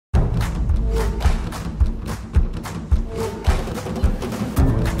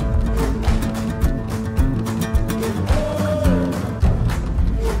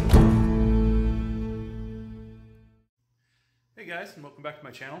guys, and welcome back to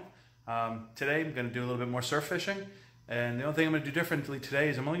my channel. Today I'm going to do a little bit more surf fishing, and the only thing I'm going to do differently today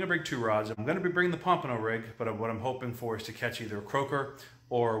is I'm only going to bring two rods. I'm going to be bringing the pompano rig, but what I'm hoping for is to catch either a croaker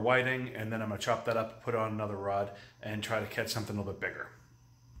or a whiting, and then I'm going to chop that up, put on another rod, and try to catch something a little bit bigger.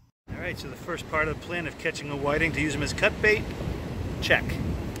 Alright, so the first part of the plan of catching a whiting to use them as cut bait, check.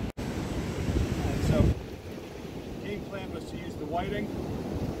 So, game plan was to use the whiting,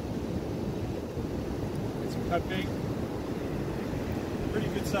 get some cut bait. Pretty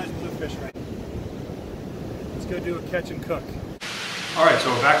good sized bluefish right now. Let's go do a catch and cook. Alright,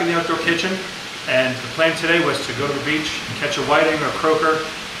 so we're back in the outdoor kitchen, and the plan today was to go to the beach, catch a whiting or a croaker,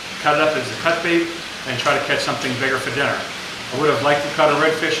 cut it up as a cut bait, and try to catch something bigger for dinner. I would have liked to cut a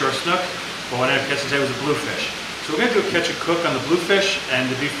redfish or a snook, but what I ended up catching today was a bluefish. So we're going to do a catch and cook on the bluefish, and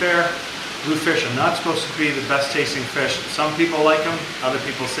to be fair, bluefish are not supposed to be the best tasting fish. Some people like them, other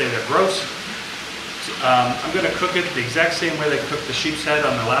people say they're gross. I'm going to cook it the exact same way they cooked the sheep's head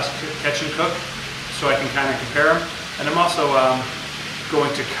on the last catch and cook, so I can kind of compare them. And I'm also going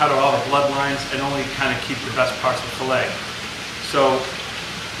to cut all the bloodlines and only kind of keep the best parts of the fillet. So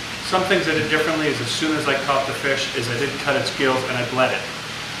some things I did differently is as soon as I caught the fish is I did cut its gills and I bled it.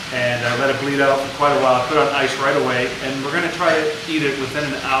 And I let it bleed out for quite a while. I put it on ice right away, and we're going to try to eat it within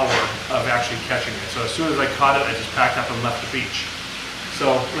an hour of actually catching it. So as soon as I caught it, I just packed up and left the beach.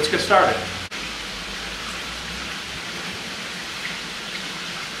 So let's get started.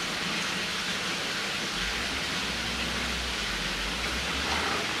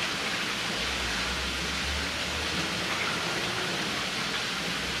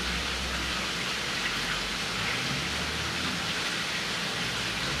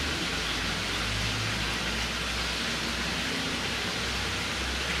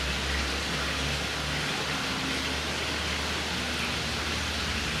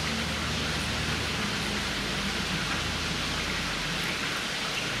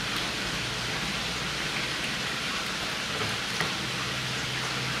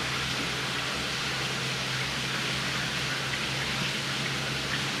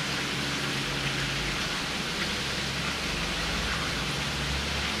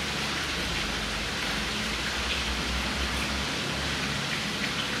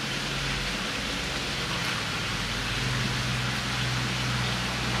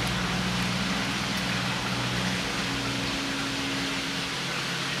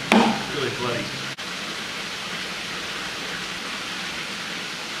 Really bloody.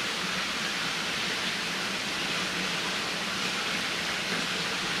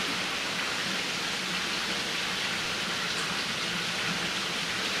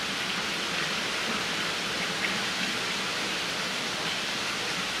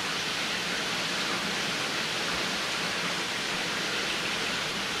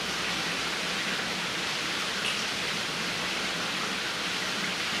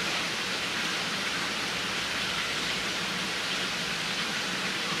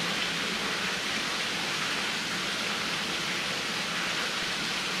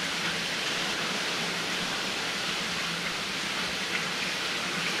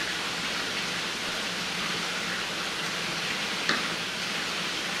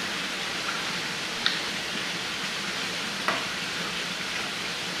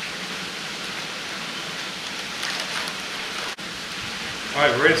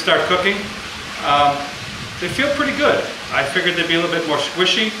 Alright, we're ready to start cooking. They feel pretty good. I figured they'd be a little bit more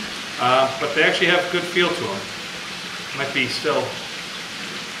squishy, but they actually have a good feel to them. Might be still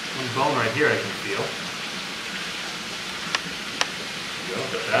one bone right here I can feel. There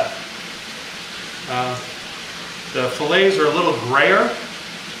you go, got that. The fillets are a little grayer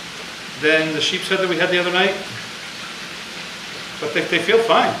than the sheep's head that we had the other night, but they feel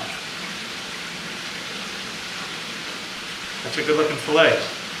fine. That's a good looking fillet.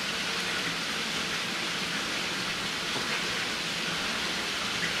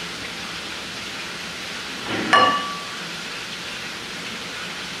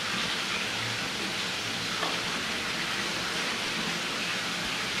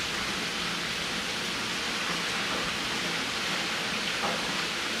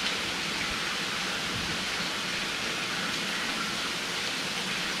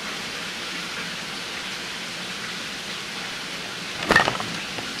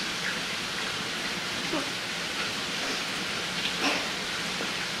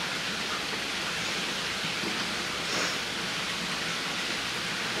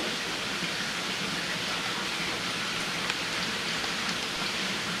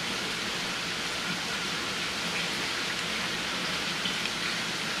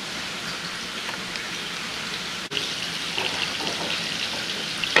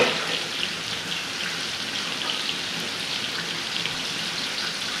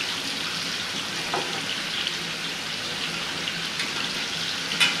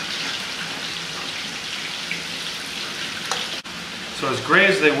 So as gray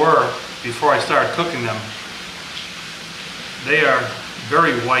as they were before I started cooking them, they are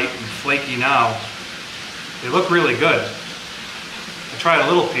very white and flaky now. They look really good. I tried a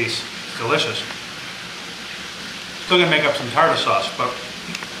little piece, it's delicious. Still gonna make up some tartar sauce, but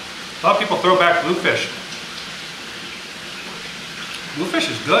a lot of people throw back bluefish.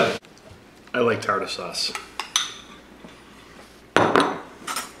 Bluefish is good. I like tartar sauce.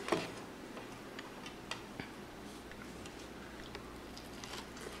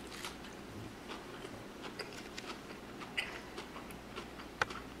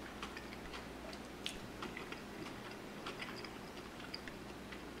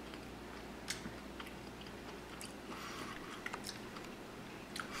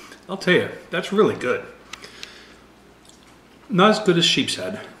 I'll tell you, that's really good. Not as good as sheep's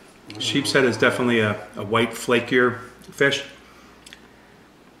head. Sheep's head is definitely a white, flakier fish.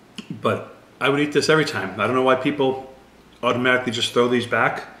 But I would eat this every time. I don't know why people automatically just throw these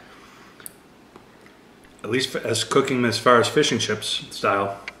back. At least as cooking as far as fish and chips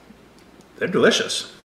style, they're delicious.